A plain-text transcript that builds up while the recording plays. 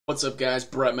What's up, guys?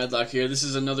 Brett Medlock here. This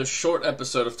is another short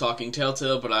episode of Talking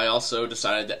Telltale, but I also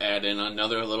decided to add in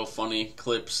another little funny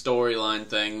clip storyline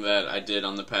thing that I did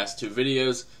on the past two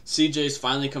videos. CJ's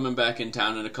finally coming back in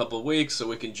town in a couple of weeks, so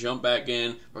we can jump back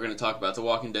in. We're going to talk about The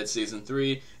Walking Dead Season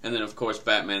 3, and then, of course,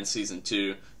 Batman Season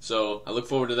 2. So I look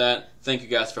forward to that. Thank you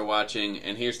guys for watching,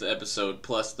 and here's the episode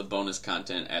plus the bonus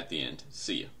content at the end.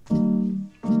 See you.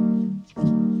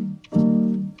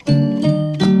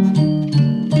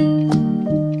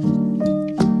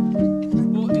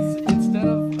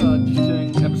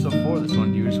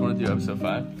 Episode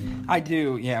 5? I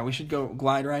do, yeah. We should go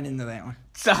glide right into that one.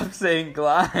 Stop saying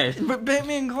glide. But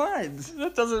Batman glides.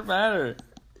 That doesn't matter.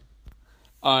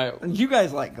 Alright. You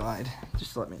guys like glide.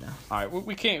 Just let me know. Alright,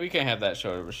 we can't have that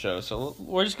short of a show, so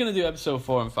we're just going to do episode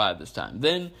 4 and 5 this time.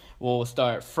 Then we'll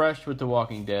start fresh with The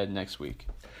Walking Dead next week.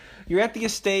 You're at the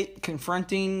estate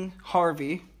confronting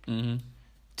Harvey. Mm-hmm.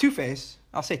 Two-Face.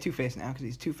 I'll say Two-Face now because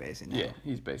he's Two-Face now. Yeah,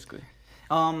 he's basically.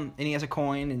 And he has a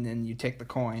coin, and then you take the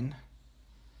coin.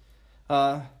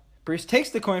 Bruce takes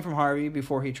the coin from Harvey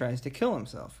before he tries to kill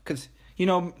himself. Because,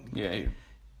 Yeah.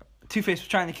 Two-Face was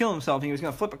trying to kill himself and he was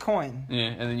going to flip a coin. Yeah,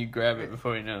 and then you grab it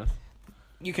before he knows.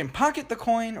 You can pocket the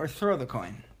coin or throw the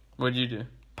coin. What'd you do?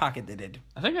 Pocketed it.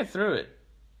 I think I threw it.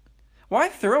 Why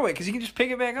throw it? Because you can just pick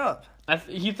it back up.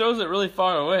 He throws it really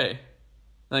far away.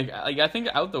 Like I think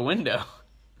out the window.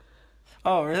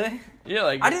 Oh, really? Yeah,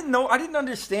 I didn't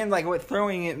understand, what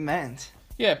throwing it meant.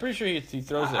 Yeah, pretty sure he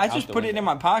throws it I out just the put window. it in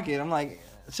my pocket. I'm like,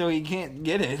 so he can't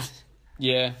get it.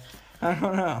 Yeah. I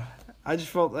don't know. I just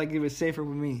felt like it was safer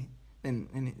with me.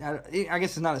 And I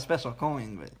guess it's not a special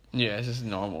coin, but... Yeah, it's just a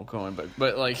normal coin.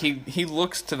 But he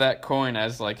looks to that coin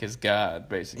as, his god,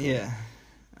 basically. Yeah.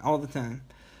 All the time.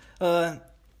 And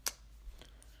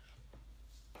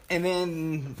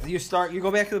then you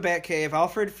go back to the Batcave.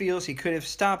 Alfred feels he could have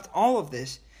stopped all of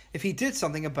this if he did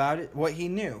something about it, what he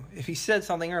knew. If he said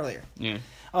something earlier. Yeah.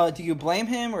 Do you blame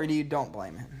him or do you don't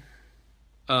blame him?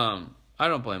 I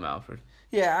don't blame Alfred.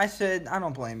 Yeah, I said I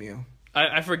don't blame you.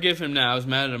 I forgive him now. I was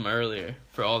mad at him earlier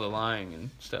for all the lying and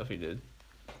stuff he did.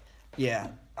 Yeah.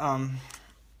 You have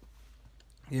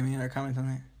any other comments on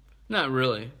that? Not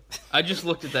really. I just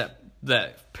looked at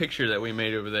that picture that we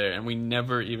made over there, and we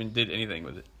never even did anything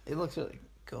with it. It looks really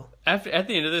cool. At the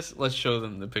end of this, let's show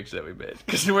them the picture that we made,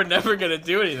 because we're never going to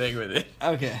do anything with it.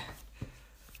 Okay.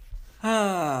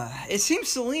 It seems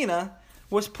Selina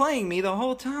was playing me the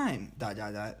whole time. ...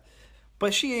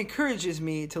 But she encourages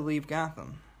me to leave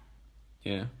Gotham.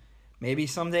 Yeah. Maybe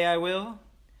someday I will.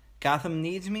 Gotham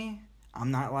needs me.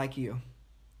 I'm not like you.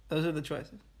 Those are the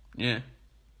choices. Yeah.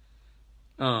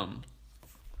 Where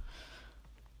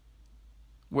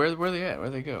are they at? Where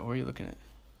they go? Where are you looking at?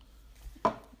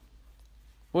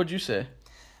 What'd you say?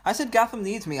 I said Gotham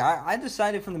needs me. I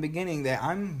decided from the beginning that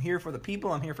I'm here for the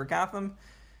people. I'm here for Gotham.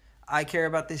 I care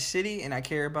about this city, and I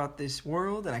care about this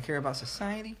world, and I care about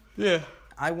society. Yeah.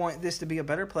 I want this to be a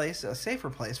better place, a safer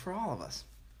place for all of us.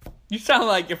 You sound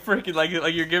like you're freaking like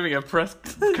you're giving a press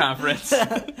conference.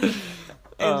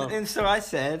 And so I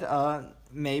said,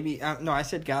 I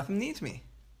said Gotham needs me.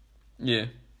 Yeah.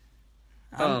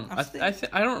 I don't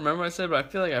remember what I said, but I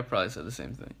feel like I probably said the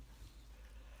same thing.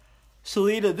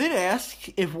 Selina then asked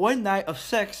if one night of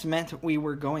sex meant we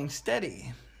were going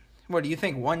steady. What, do you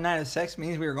think one night of sex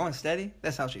means we were going steady?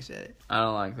 That's how she said it. I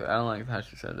don't like that. I don't like how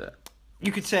she said that.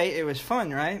 You could say it was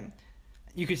fun, right?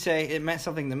 You could say it meant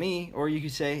something to me, or you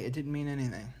could say it didn't mean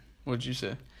anything. What'd you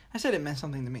say? I said it meant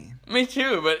something to me. Me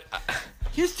too, but...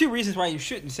 Here's two reasons why you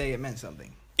shouldn't say it meant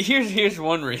something. Here's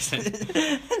one reason.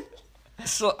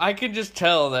 So I could just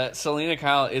tell that Selina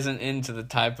Kyle isn't into the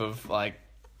type of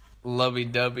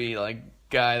lovey-dovey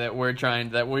guy that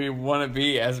we want to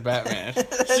be as Batman.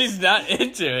 She's not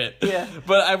into it. Yeah.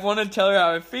 But I want to tell her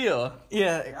how I feel.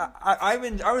 Yeah, I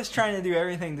was trying to do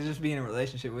everything to just be in a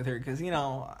relationship with her because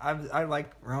I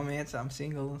like romance. I'm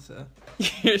single, so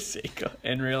you're single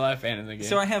in real life and in the game.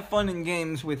 So I have fun in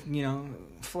games with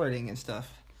flirting and stuff.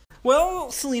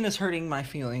 Well, Selina's hurting my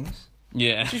feelings.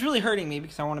 Yeah, she's really hurting me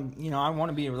because I want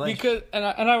to be in a relationship. Because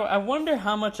I wonder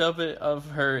how much of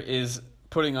her is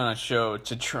putting on a show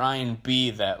to try and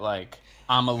be that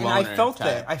I'm a loner. And I felt type.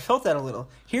 that. I felt that a little.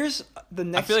 Here's the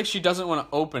next. I feel like she doesn't want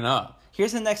to open up.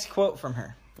 Here's the next quote from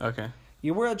her. Okay.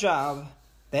 You were a job.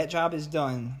 That job is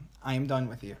done. I am done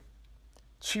with you.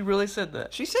 She really said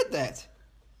that. She said that.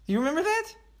 Do you remember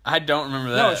that? I don't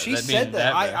remember that. No, she said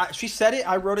that. She said it.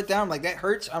 I wrote it down. That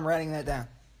hurts. I'm writing that down.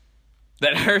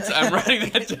 That hurts. I'm writing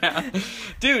that down.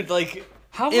 Dude,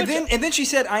 how much... And then she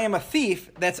said, I am a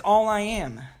thief. That's all I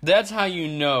am. That's how you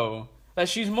know that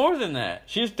she's more than that.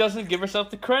 She just doesn't give herself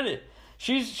the credit.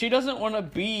 She doesn't want to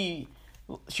be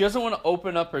She doesn't want to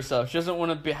open up herself. She doesn't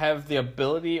want to have the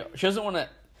ability. She doesn't want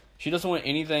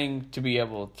anything to be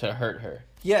able to hurt her.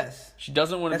 Yes. She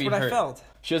doesn't want to be hurt. That's what I felt.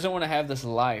 She doesn't want to have this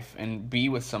life and be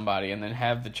with somebody and then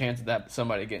have the chance of that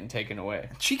somebody getting taken away.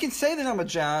 She can say that I'm a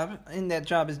job and that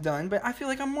job is done, but I feel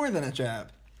like I'm more than a job.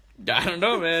 I don't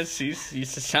know, man. She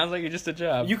sounds like you're just a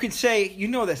job. You can say,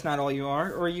 that's not all you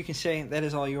are, or you can say, that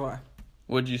is all you are.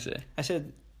 What'd you say? I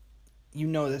said,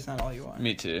 that's not all you are.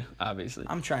 Me too, obviously.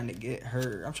 I'm trying to get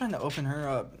her. I'm trying to open her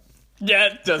up.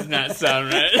 That does not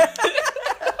sound right.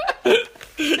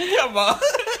 Come on.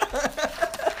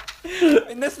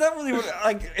 And that's not really what,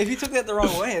 if you took that the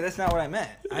wrong way, that's not what I meant.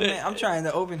 I'm trying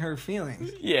to open her feelings.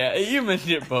 Yeah, you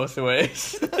mentioned it both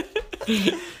ways.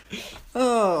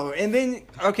 Oh, and then,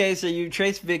 okay, so you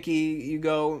trace Vicky, you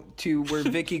go to where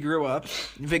Vicky grew up.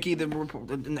 Vicky,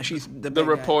 she's the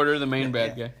reporter, the main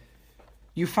bad guy.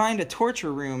 You find a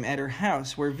torture room at her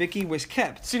house where Vicky was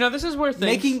kept. See, now this is where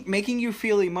things... Making you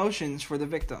feel emotions for the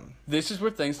victim. This is where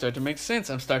things start to make sense.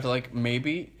 I'm starting to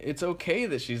maybe it's okay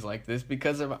that she's like this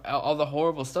because of all the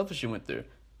horrible stuff that she went through.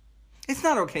 It's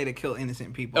not okay to kill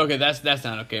innocent people. Okay, that's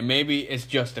not okay. Maybe it's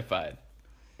justified.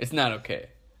 It's not okay.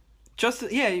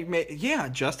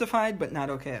 Justified, but not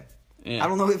okay. Yeah. I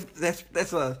don't know if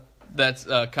that's a... That's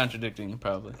contradicting,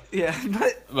 probably. Yeah,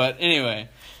 But anyway.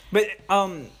 But,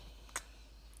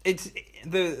 it's...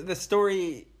 The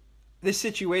story... This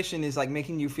situation is,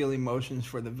 making you feel emotions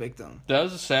for the victim. That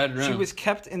was a sad room. She was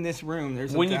kept in this room.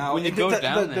 There's when you go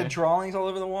down there... The drawings all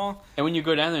over the wall. And when you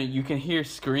go down there, you can hear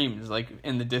screams,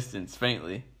 in the distance,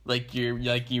 faintly.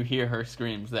 You hear her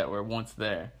screams that were once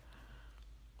there.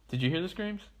 Did you hear the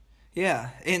screams? Yeah,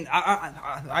 and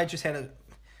I just had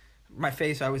my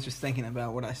face. I was just thinking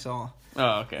about what I saw.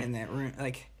 Oh, okay. In that room,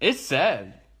 it's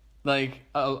sad.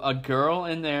 A girl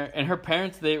in there, and her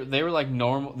parents. They were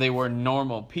normal. They were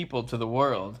normal people to the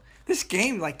world. This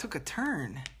game took a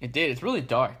turn. It did. It's really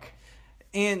dark,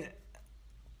 and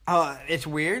it's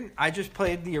weird. I just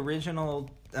played the original.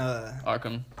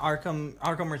 Arkham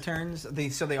Returns, the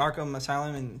Arkham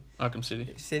Asylum and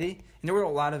Arkham City, and there were a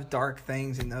lot of dark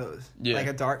things in those,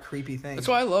 a dark, creepy thing. That's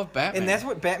why I love Batman, and that's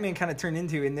what Batman kind of turned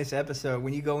into in this episode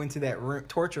when you go into that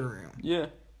torture room. Yeah,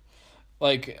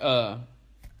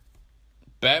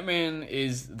 Batman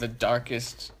is the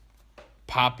darkest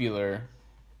popular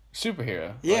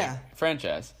superhero,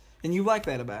 franchise, and you like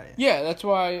that about it. Yeah, that's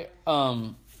why.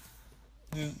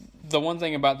 The one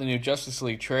thing about the new Justice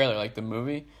League trailer, the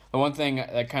movie, the one thing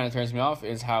that kind of turns me off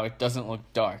is how it doesn't look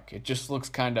dark. It just looks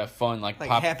kind of fun,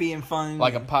 happy and fun,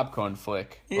 like a popcorn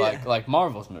flick, like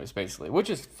Marvel's movies, basically,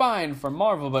 which is fine for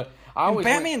Marvel. But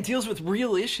Batman deals with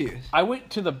real issues. I go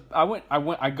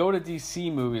to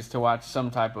DC movies to watch some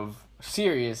type of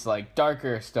serious,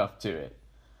 darker stuff to it,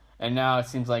 and now it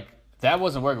seems like that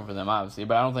wasn't working for them, obviously,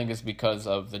 but I don't think it's because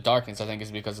of the darkness. I think it's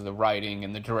because of the writing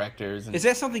and the directors. Is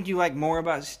that something you like more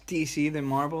about DC than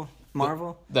Marvel?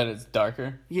 That it's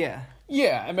darker? Yeah.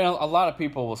 Yeah, I mean, a lot of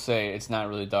people will say it's not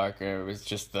really darker. It's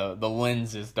just the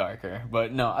lens is darker.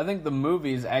 But no, I think the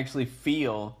movies actually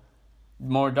feel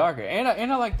more darker. And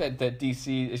I like that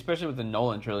DC, especially with the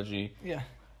Nolan trilogy,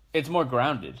 it's more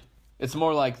grounded. It's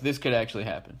more like this could actually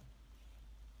happen.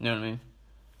 You know what I mean?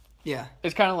 Yeah.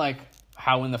 It's kind of like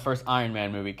how when the first Iron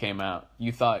Man movie came out,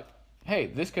 you thought, hey,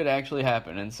 this could actually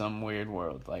happen in some weird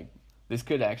world. This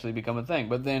could actually become a thing.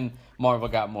 But then Marvel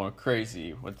got more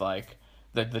crazy with,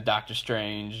 the Doctor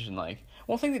Strange and,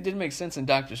 one thing that didn't make sense in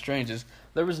Doctor Strange is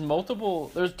there's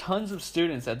tons of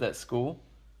students at that school,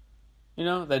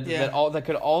 that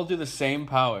could all do the same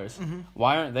powers. Mm-hmm.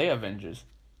 Why aren't they Avengers?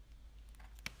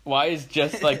 Why is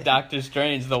just, Doctor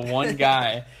Strange the one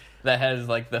guy that has,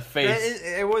 the face?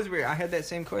 It was weird. I had that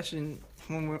same question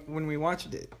when we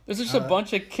watched it. There's just a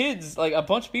bunch of kids, a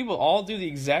bunch of people all do the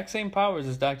exact same powers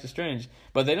as Doctor Strange,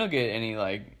 but they don't get any,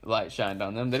 light shined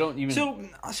on them. They don't even...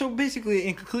 So basically,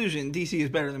 in conclusion, DC is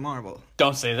better than Marvel.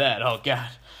 Don't say that. Oh, God.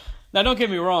 Now, don't get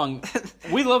me wrong.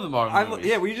 We love the Marvel movies.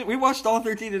 Yeah, we watched all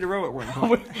 13 in a row at one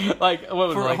point. What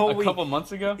was it, a couple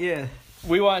months ago? Yeah.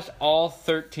 We watched all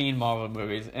 13 Marvel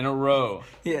movies in a row.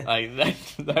 Yeah.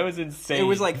 That was insane. It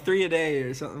was 3 a day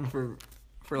or something for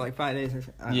 5 days or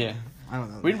something. Yeah. I don't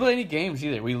know. We didn't play any games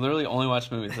either. We literally only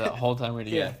watched movies that whole time we were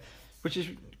together. Yeah. Which is...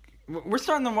 We're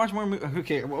starting to watch more movies.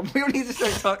 Okay, well, we don't need to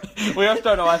start talking. We are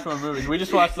starting to watch more movies. We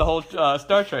just watched the whole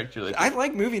Star Trek trilogy. I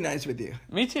like movie nights with you.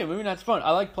 Me too. Movie night's fun.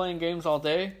 I like playing games all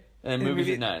day and movies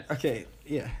at night. Okay,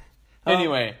 yeah.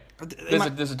 Anyway,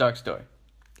 this is a dark story.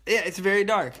 Yeah, it's very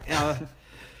dark.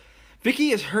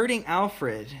 Vicky is hurting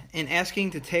Alfred and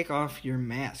asking to take off your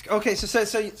mask. Okay, so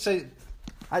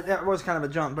that was kind of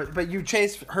a jump, but you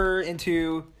chase her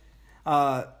into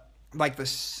like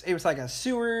it was like a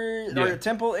sewer or Yeah. a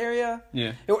temple area.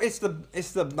 Yeah. It's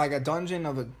the like a dungeon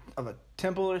of a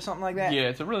temple or something like that. Yeah,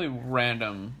 it's a really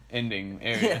random ending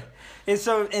area.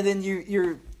 Yeah. And then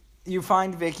you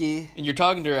find Vicky. And you're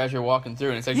talking to her as you're walking through,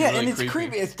 and it's actually Yeah, really and it's creepy.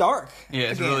 creepy. It's dark. Yeah,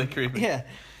 it's really creepy. Yeah,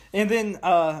 and then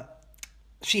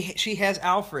she has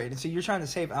Alfred, and so you're trying to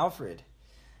save Alfred.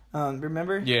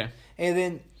 Remember? Yeah.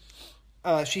 And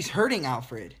then she's hurting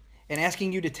Alfred and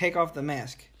asking you to take off the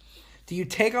mask. Do you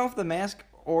take off the mask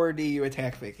or do you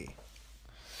attack Vicky?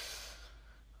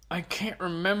 I can't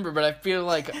remember, but I feel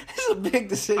like This is a big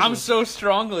decision. I'm so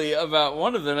strongly about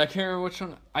one of them. I can't remember which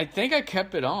one. I think I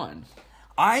kept it on.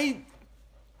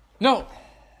 No.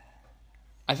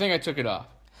 I think I took it off.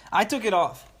 I took it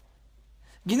off.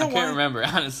 You know I what? can't remember,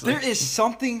 honestly. There is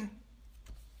something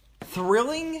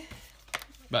thrilling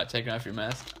About taking off your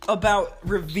mask? about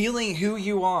revealing who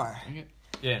you are.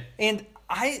 Yeah. And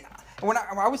when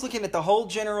I was looking at the whole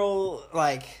general,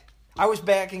 like, I was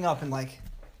backing up and like,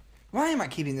 why am I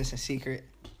keeping this a secret?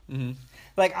 Mm-hmm.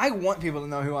 Like, I want people to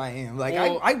know who I am. Like,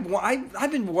 Well,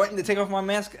 I've been wanting to take off my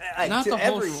mask. Not to the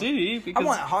whole everyone. city, because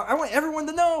I want everyone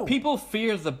to know. people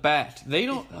fear the bat. They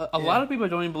don't. A lot of people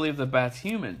don't even believe the bat's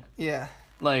human. Yeah.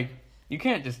 Like, you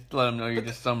can't just let them know you're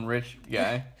just some rich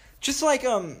guy. Just like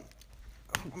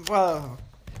well,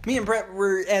 me and Brett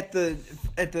were at a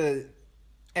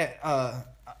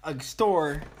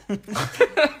store.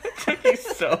 Took you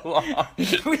so long.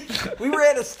 we were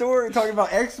at a store talking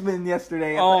about X-Men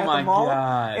yesterday at, Oh at my the mall,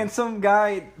 God. and some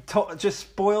guy just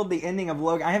spoiled the ending of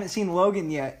Logan. I haven't seen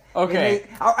Logan yet. Okay.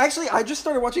 I just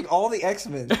started watching all the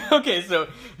X-Men. Okay, so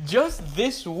just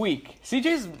this week,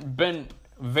 CJ's been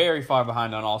very far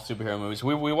behind on all superhero movies.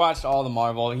 We watched all the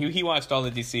Marvel. He watched all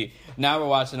the DC. Now we're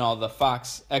watching all the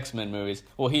Fox X-Men movies.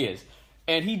 Well, he is.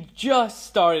 And he just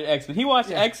started X-Men. He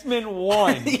watched X-Men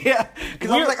 1. Yeah, because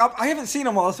I was like, I haven't seen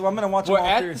them all, so I'm going to watch them We're all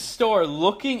at through. the store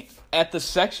looking at the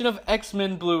section of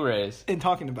X-Men Blu-rays. And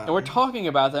talking about And we're them. talking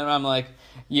about them, and I'm like,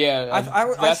 yeah,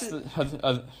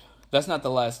 that's not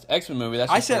the last X-Men movie.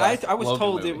 That's just the last I was Logan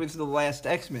told movie. it was the last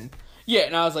X-Men. Yeah,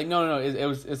 and I was like, no,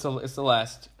 it's the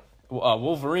last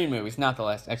Wolverine movie. It's not the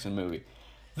last X-Men movie.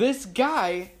 This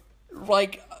guy,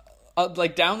 like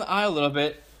down the aisle a little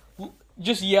bit,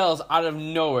 just yells out of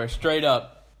nowhere, straight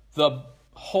up, the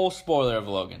whole spoiler of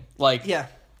Logan, like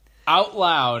out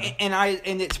loud.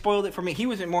 And it spoiled it for me. He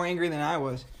was more angry than I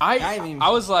was. I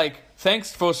was like,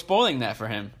 thanks for spoiling that for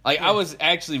him. Like, I was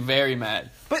actually very mad.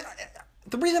 But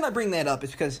the reason I bring that up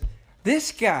is because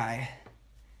this guy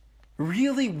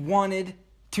really wanted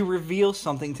to reveal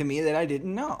something to me that I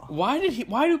didn't know. Why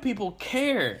do people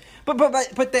care? But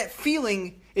that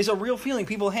feeling is a real feeling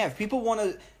people have. People want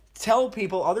to tell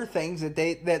people other things that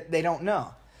they don't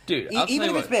know. Dude, I'll even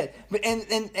tell if you it's bad. But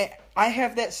and I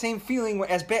have that same feeling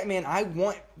as Batman. I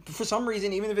want, for some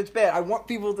reason, even if it's bad, I want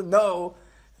people to know.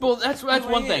 Well, that's one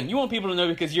am. thing. You want people to know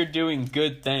because you're doing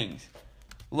good things.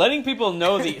 Letting people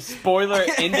know the spoiler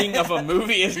ending of a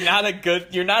movie is not a good...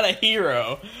 You're not a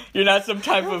hero. You're not some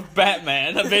type of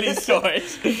Batman of any sort.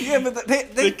 Yeah, but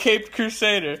The Caped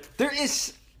Crusader. there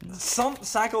is some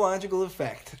psychological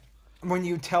effect when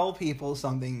you tell people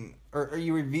something or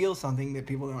you reveal something that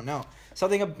people don't know.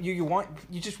 Something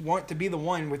you just want to be the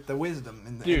one with the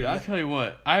wisdom. Dude, I'll tell you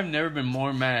what. I've never been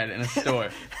more mad in a store.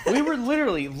 We were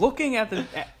literally looking at the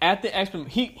X-Men.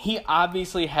 He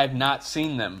obviously had not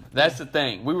seen them. That's the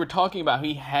thing. We were talking about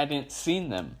he hadn't seen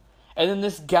them. And then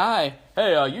this guy,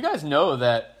 hey, you guys know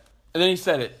that. And then he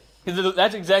said it.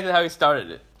 That's exactly how he started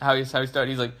it. How he started.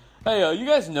 He's like, hey, you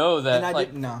guys know that. And I like,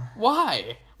 didn't know.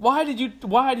 Why? Why did you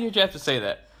have to say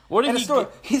that? What did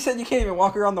he said you can't even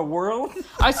walk around the world?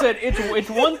 I said it's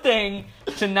one thing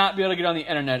to not be able to get on the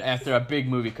internet after a big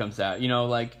movie comes out. You know,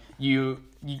 like you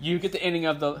get the ending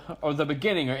of the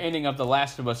beginning or ending of The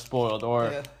Last of Us spoiled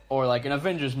or like an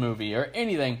Avengers movie or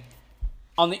anything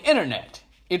on the internet.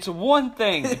 It's one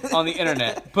thing on the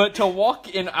internet, but to walk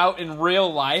out in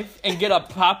real life and get a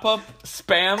pop-up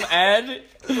spam ad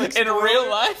in real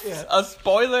life, a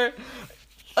spoiler.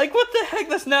 Like, what the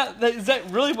heck? Is that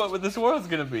really what this world's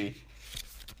gonna be?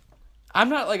 I'm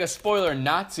not like a spoiler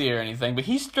Nazi or anything, but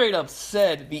he straight up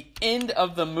said the end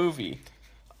of the movie.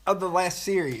 Of the last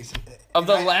series. Of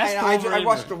the last I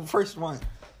watched the first one.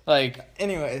 Like,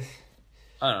 anyways.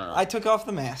 I don't know. I took off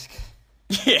the mask.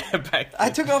 Yeah, back I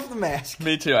took off the mask.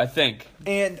 Me too, I think.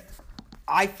 And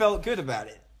I felt good about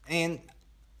it. And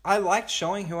I liked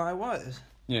showing who I was.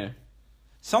 Yeah.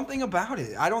 Something about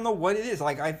it. I don't know what it is.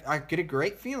 Like, I get a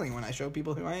great feeling when I show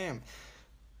people who I am.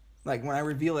 Like, when I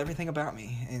reveal everything about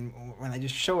me. And when I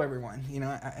just show everyone. You know,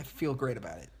 I feel great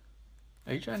about it.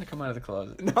 Are you trying to come out of the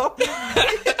closet? No.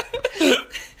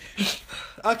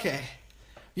 Okay.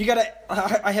 You gotta...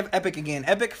 I have Epic again.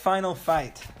 Epic final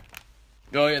fight.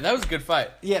 Oh, yeah, that was a good fight.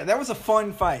 Yeah, that was a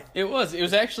fun fight. It was. It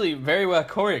was actually very well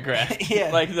choreographed.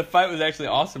 Yeah. Like, the fight was actually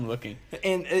awesome looking.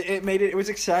 And it made it... It was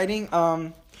exciting.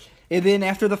 And then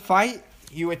after the fight,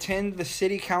 you attend the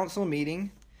city council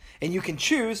meeting. And you can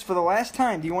choose for the last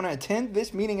time. Do you want to attend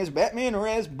this meeting as Batman or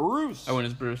as Bruce? I went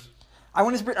as Bruce. I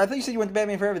thought you said you went to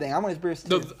Batman for everything. I went as Bruce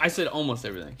too. No, I said almost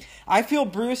everything. I feel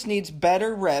Bruce needs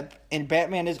better rep, and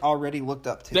Batman is already looked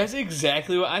up to. That's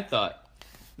exactly what I thought.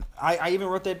 I even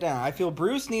wrote that down. I feel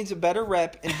Bruce needs a better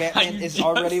rep, and Batman is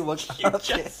already looked up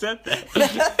to. You just said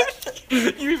that.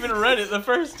 You even read it the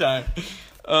first time.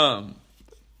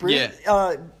 Bruce,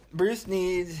 yeah. Bruce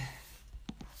needs...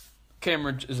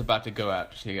 Camera is about to go out,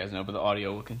 just so you guys know, but the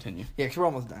audio will continue. Yeah, because we're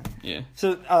almost done. Yeah.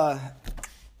 So,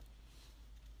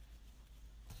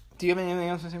 do you have anything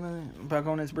else to say about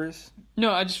going as Bruce?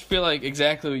 No, I just feel like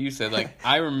exactly what you said. Like,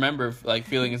 I remember like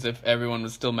feeling as if everyone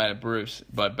was still mad at Bruce,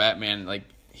 but Batman, like,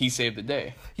 he saved the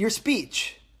day. Your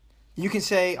speech. You can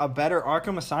say a better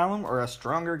Arkham Asylum or a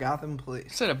stronger Gotham I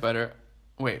Police. said a better...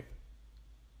 Wait.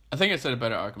 I think I said a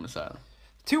better Arkham Asylum.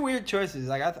 Two weird choices.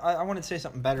 Like I wanted to say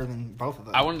something better than both of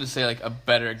them. I wanted to say, like, a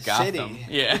better Gotham. City.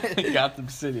 Yeah, Gotham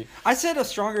City. I said a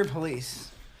stronger police.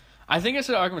 I think I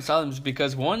said Arkham Asylum just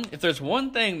because, if there's one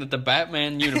thing that the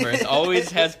Batman universe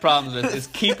always has problems with, is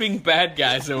keeping bad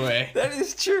guys away. That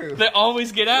is true. They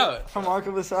always get out. From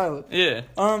Arkham Asylum. Yeah.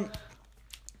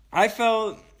 I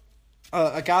felt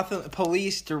a Gotham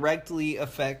police directly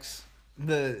affects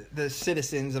the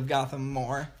citizens of Gotham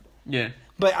more. Yeah.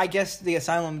 But I guess the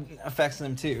asylum affects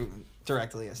them too,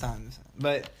 directly at times.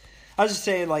 But I was just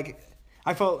saying, like,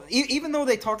 I felt, even though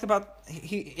they talked about,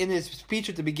 in his speech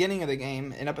at the beginning of the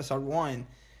game, in episode 1,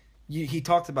 he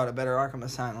talked about a better Arkham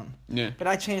Asylum. Yeah. But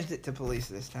I changed it to police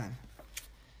this time.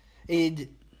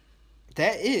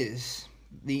 That is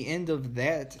the end of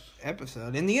that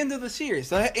episode, and the end of the series,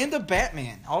 the end of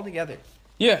Batman altogether.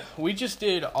 Yeah, we just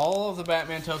did all of the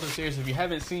Batman Telltale series. If you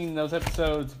haven't seen those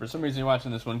episodes, for some reason you're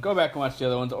watching this one, go back and watch the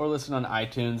other ones, or listen on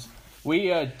iTunes. We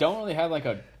don't really have like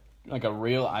a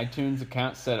real iTunes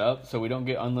account set up, so we don't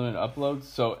get unlimited uploads.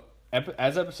 So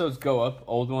as episodes go up,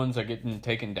 old ones are getting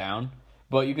taken down,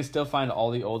 but you can still find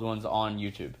all the old ones on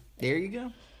YouTube. There you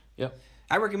go. Yep.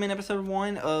 I recommend episode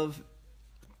 1 of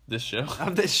this show.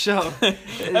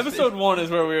 Episode 1 is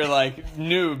where we were like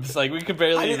noobs, like we could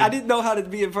barely. I didn't know how to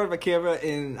be in front of a camera,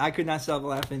 and I could not stop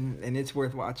laughing, and it's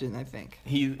worth watching. I think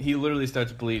he literally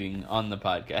starts bleeding on the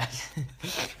podcast.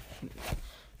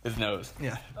 His nose.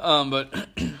 Yeah. But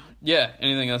yeah.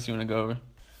 Anything else you want to go over?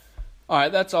 All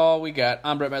right, that's all we got.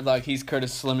 I'm Brett Medlock. He's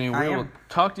Curtis Slimmy. We will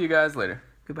talk to you guys later.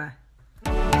 Goodbye.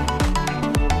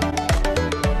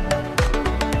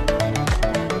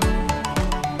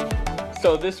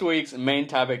 So this week's main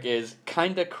topic is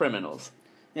Kinda Criminals.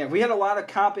 Yeah, we had a lot of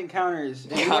cop encounters.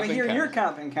 And we want to hear your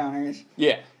cop encounters.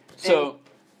 Yeah. So,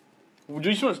 do you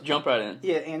just want to jump right in?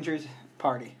 Yeah, Andrew's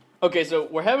party. Okay, so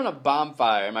we're having a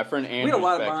bonfire. My friend Andrew's we had a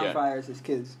lot of backyard. bonfires as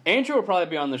kids. Andrew will probably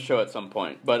be on the show at some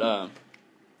point, but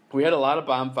we had a lot of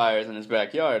bonfires in his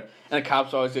backyard, and the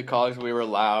cops always get called because we were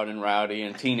loud and rowdy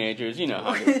and teenagers, you know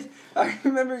how it is. I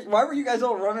remember, why were you guys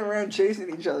all running around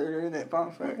chasing each other during that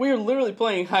bonfire? We were literally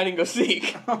playing hide and go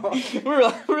seek. Oh.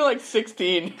 we were like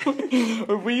 16.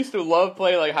 We used to love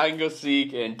playing like hide and go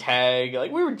seek and tag.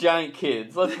 Like we were giant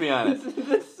kids. Let's be honest.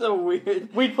 That's so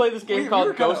weird. We'd play this game called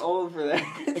we were Ghost. Old for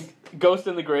that. Ghost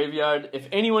in the Graveyard. If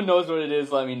anyone knows what it is,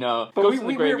 let me know. But Ghost in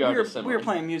the Graveyard is similar. we were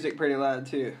playing music pretty loud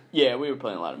too. Yeah, we were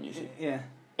playing a lot of music. Yeah.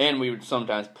 And we would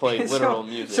sometimes play literal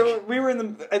music. So we were in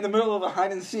the middle of a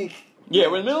hide and seek. Yeah,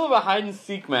 we're in the middle of a hide and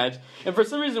seek match, and for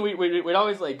some reason we'd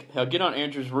always like get on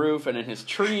Andrew's roof and in his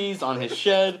trees, on his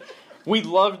shed. We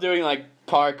loved doing like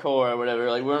parkour or whatever.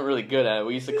 Like we weren't really good at it.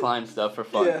 We used to climb stuff for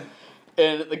fun. Yeah.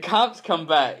 And the cops come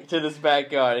back to this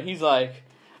backyard, and he's like,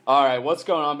 "All right, what's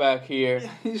going on back here?"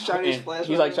 He's shining his flashlight.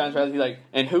 He's like shining his flashlight. He's like,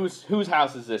 "And whose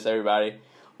house is this, everybody?"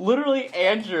 Literally,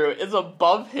 Andrew is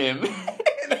above him in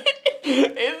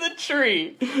the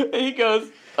tree, and he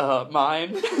goes,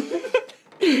 "Mine."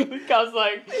 The cop's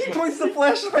like... He points the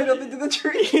flashlight up into the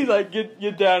tree. He's like,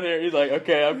 get down here. He's like,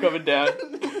 okay, I'm coming down.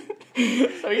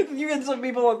 So you had some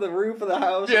people on the roof of the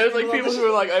house. Yeah, it's like people who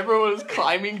were like, everyone was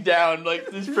climbing down,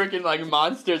 like, these freaking, like,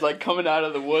 monsters, like, coming out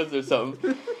of the woods or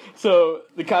something. So,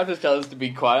 the cops just tell us to be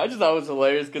quiet. I just thought it was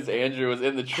hilarious because Andrew was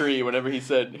in the tree whenever he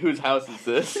said, whose house is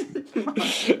this?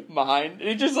 Mine. And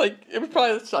he just, like, it would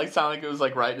probably, like, sound like it was,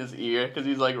 like, right in his ear because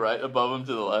he's, like, right above him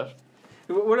to the left.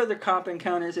 What other cop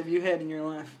encounters have you had in your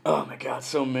life? Oh my god,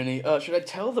 so many. Should I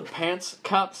tell the pants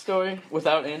cop story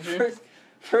without Andrew?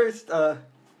 First,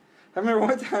 I remember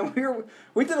one time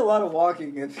we did a lot of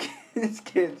walking as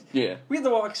kids. Yeah. We had to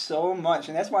walk so much,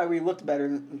 and that's why we looked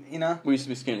better, you know? We used to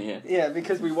be skinny, yeah. Yeah,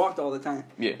 because we walked all the time.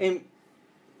 Yeah. And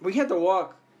we had to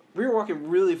walk. We were walking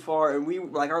really far,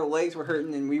 and our legs were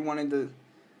hurting, and we wanted to...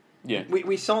 Yeah.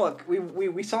 We saw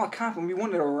a cop, and we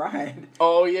wanted to ride.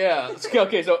 Oh, yeah.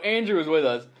 Okay, so Andrew was with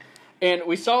us, and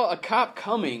we saw a cop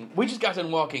coming. We just got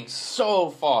done walking so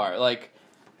far, like,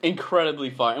 incredibly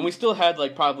far. And we still had,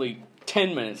 like, probably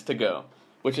 10 minutes to go,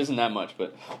 which isn't that much,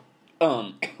 but...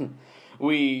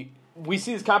 we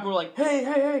see this cop, and we're like,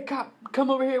 hey, cop, come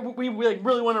over here. We like,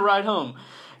 really want to ride home.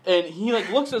 And he,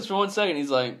 like, looks at us for 1 second, he's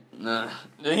like, nah.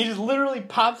 And he just literally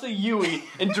pops a Yui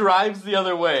and drives the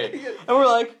other way. And we're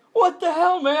like, what the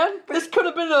hell, man? This could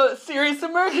have been a serious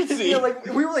emergency. Yeah, like,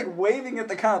 we were, like, waving at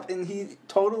the cop, and he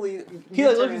totally... He,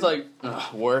 like, looked, he's like,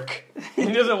 work.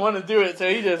 He doesn't want to do it, so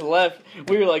he just left.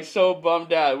 We were, like, so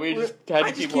bummed out. We just had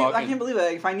to keep walking. I can't believe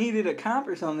that. If I needed a cop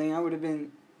or something, I would have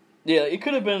been... Yeah, it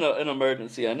could have been an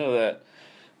emergency, I know that.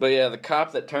 But yeah, the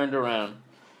cop that turned around.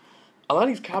 A lot of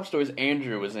these cop stories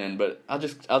Andrew was in, but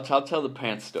I'll tell the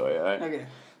pants story, alright? Okay.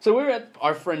 So we were at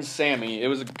our friend Sammy. It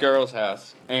was a girl's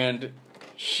house, and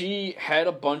she had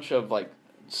a bunch of, like,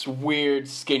 weird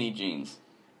skinny jeans.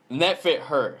 And that fit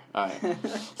her, alright?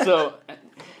 So,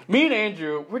 me and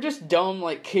Andrew, we're just dumb,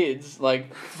 like, kids,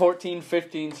 like, 14,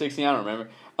 15, 16, I don't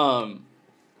remember.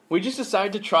 We just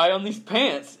decided to try on these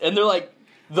pants, and they're, like,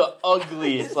 the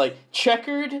ugliest, like,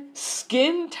 checkered,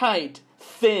 skin-tight,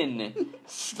 thin,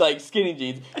 like, skinny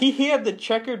jeans. He had the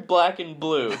checkered black and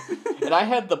blue, and I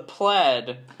had the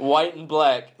plaid white and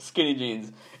black skinny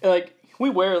jeans. And, like, we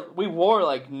wore,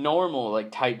 like, normal,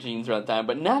 like, tight jeans around the time,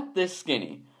 but not this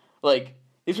skinny. Like,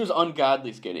 this was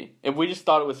ungodly skinny. And we just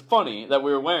thought it was funny that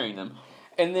we were wearing them.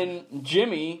 And then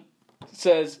Jimmy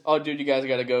says, oh, dude, you guys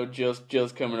gotta go.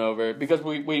 Jill's coming over. Because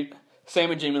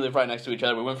Sam and Jimmy live right next to each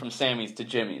other. We went from Sammy's to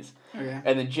Jimmy's. Okay.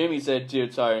 And then Jimmy said,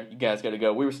 dude, sorry, you guys gotta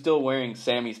go. We were still wearing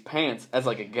Sammy's pants as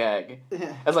like a gag.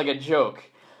 As like a joke.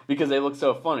 Because they look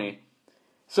so funny.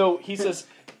 So he says,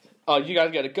 oh, you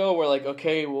guys gotta go. We're like,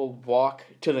 okay, we'll walk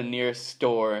to the nearest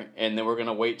store. And then we're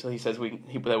gonna wait till he says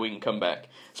that we can come back.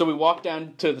 So we walked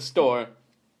down to the store.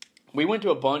 We went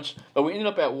to a bunch, but we ended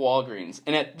up at Walgreens.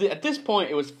 And at this point,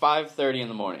 it was 5:30 in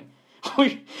the morning.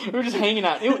 We were just hanging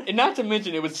out. And not to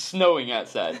mention, it was snowing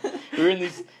outside. We were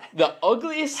in the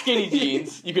ugliest skinny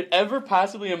jeans you could ever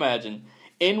possibly imagine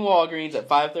in Walgreens at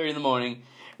 5:30 in the morning.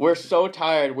 We're so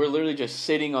tired, we're literally just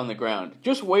sitting on the ground,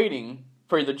 just waiting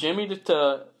for either Jimmy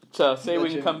to say we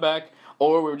can come back,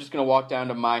 or we were just going to walk down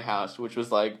to my house, which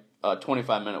was like a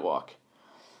 25-minute walk.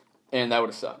 And that would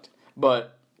have sucked.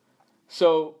 But,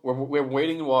 so, we're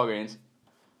waiting in Walgreens.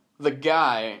 The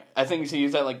guy, I think he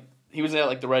was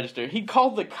at the register. He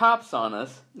called the cops on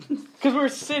us because we were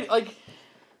sitting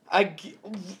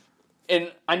and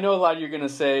I know a lot of you are gonna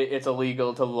say it's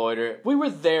illegal to loiter. We were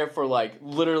there for like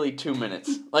literally 2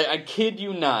 minutes. Like, I kid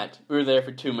you not, we were there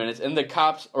for 2 minutes, and the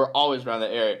cops are always around the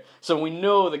area. So we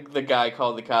know the guy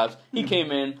called the cops. He came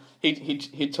in.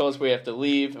 He told us we have to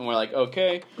leave, and we're like,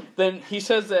 okay. Then he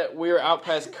says that we were out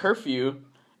past curfew,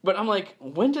 but I'm like,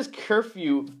 when does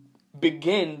curfew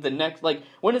begin the next, like,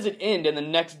 when does it end and the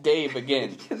next day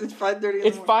begin? Because it's 5:30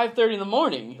 It's 5:30 in the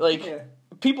morning. Like, yeah.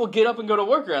 People get up and go to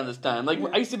work around this time. Like,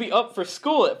 I used to be up for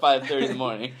school at 5:30 in the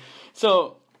morning.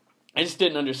 So, I just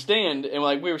didn't understand, and,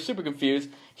 like, we were super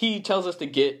confused. He tells us to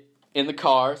get in the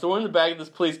car, so we're in the back of this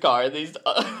police car, these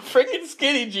freaking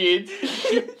skinny jeans.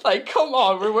 Like, come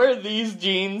on, we're wearing these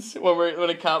jeans when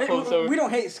a cop pulls over. We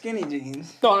don't hate skinny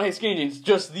jeans. No, I don't hate skinny jeans,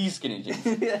 just these skinny jeans.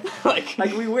 Yeah. Like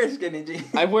we wear skinny jeans.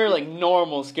 I wear, like,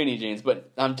 normal skinny jeans, but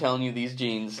I'm telling you, these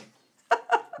jeans,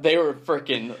 they were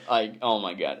freaking, like, oh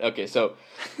my god. Okay, so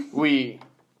we're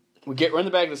in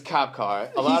the back of this cop car.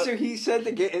 He said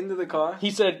to get into the car?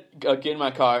 He said, get in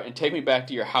my car and take me back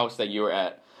to your house that you were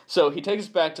at. So he takes us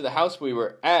back to the house we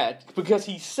were at, because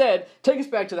he said, take us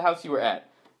back to the house you were at.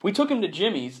 We took him to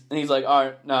Jimmy's, and he's like, all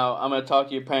right, now I'm going to talk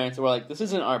to your parents. And we're like, this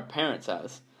isn't our parents'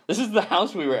 house. This is the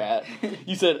house we were at.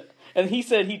 He said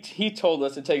he told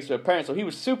us to take us to our parents, so he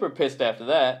was super pissed after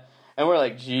that. And we're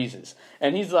like, Jesus.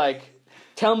 And he's like,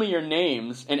 tell me your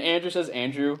names. And Andrew says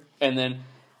Andrew, and then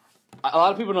a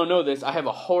lot of people don't know this. I have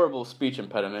a horrible speech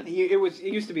impediment. It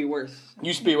used to be worse.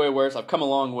 Used to be way worse. I've come a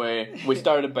long way. We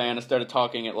started a band. I started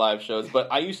talking at live shows, but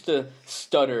I used to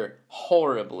stutter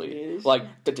horribly, like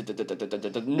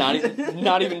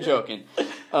not even joking.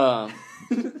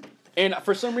 And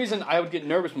for some reason, I would get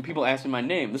nervous when people asked me my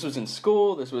name. This was in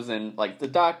school. This was in, like, the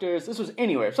doctors. This was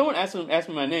anywhere. If someone asked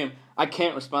me my name, I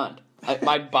can't respond.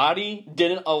 My body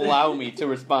didn't allow me to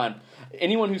respond.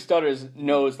 anyone who stutters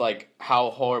knows, like,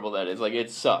 how horrible that is. Like,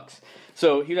 it sucks.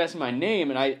 So he was asking my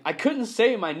name, and I couldn't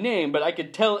say my name, but I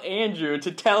could tell Andrew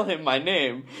to tell him my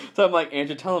name. So I'm like,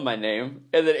 Andrew, tell him my name.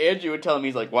 And then Andrew would tell me,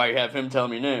 he's like, why you have him tell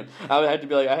me your name? I would have to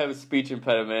be like, I have a speech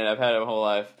impediment. I've had it my whole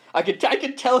life. I could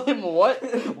tell him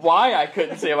why I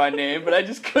couldn't say my name, but I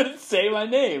just couldn't say my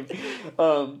name.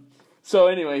 So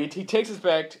anyway, he takes us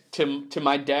back to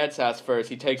my dad's house first.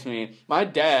 He takes me. My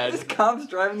dad. This cop's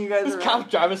driving you guys around. This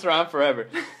cop's driving us around forever.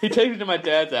 He takes me to my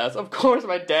dad's house. Of course,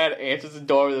 my dad answers the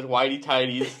door with his whitey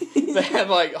tighties. They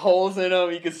have like holes in them.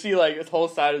 You can see like his whole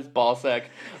side of his ball sack.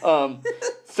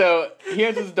 So he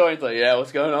answers the door. And he's like, "Yeah,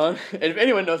 what's going on?" And if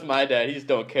anyone knows my dad, he just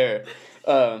don't care.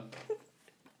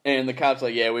 And the cop's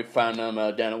like, "Yeah, we found them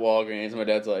down at Walgreens." And my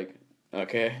dad's like,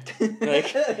 "Okay,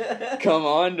 like, come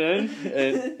on, then."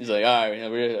 And he's like, all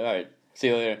right, see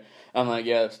you later. I'm like,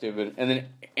 yeah, that's stupid. And then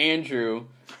Andrew,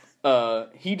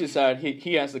 he decided,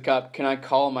 he asked the cop, can I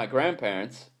call my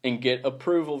grandparents and get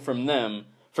approval from them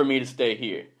for me to stay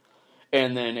here?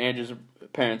 And then Andrew's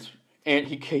parents, and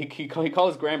he called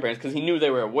his grandparents because he knew they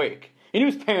were awake. He knew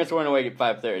his parents weren't awake at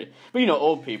 5:30. But you know,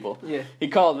 old people. Yeah. He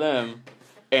called them.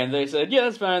 And they said, yeah,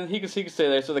 that's fine. He could stay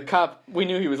there. So the cop, we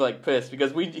knew he was, like, pissed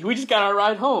because we just got our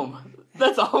ride home.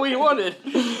 That's all we wanted.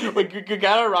 We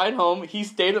got our ride home. He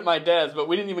stayed at my dad's, but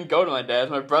we didn't even go to my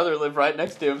dad's. My brother lived right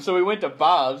next to him. So we went to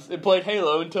Bob's and played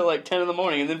Halo until, like, 10 in the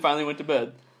morning and then finally went to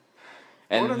bed.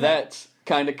 And that's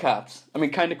kind of cops. I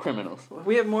mean, kind of criminals.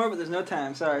 We have more, but there's no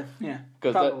time. Sorry. Yeah,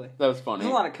 probably. That was funny.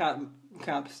 There's a lot of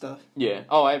cop stuff. Yeah.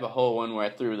 Oh, I have a whole one where I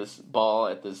threw this ball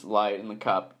at this light and the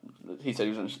cop... He said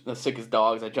he was the sickest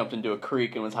dogs. I jumped into a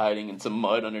creek and was hiding in some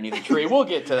mud underneath a tree. We'll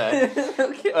get to that.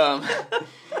 Okay.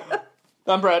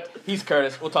 I'm Brett. He's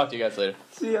Curtis. We'll talk to you guys later.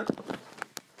 See ya.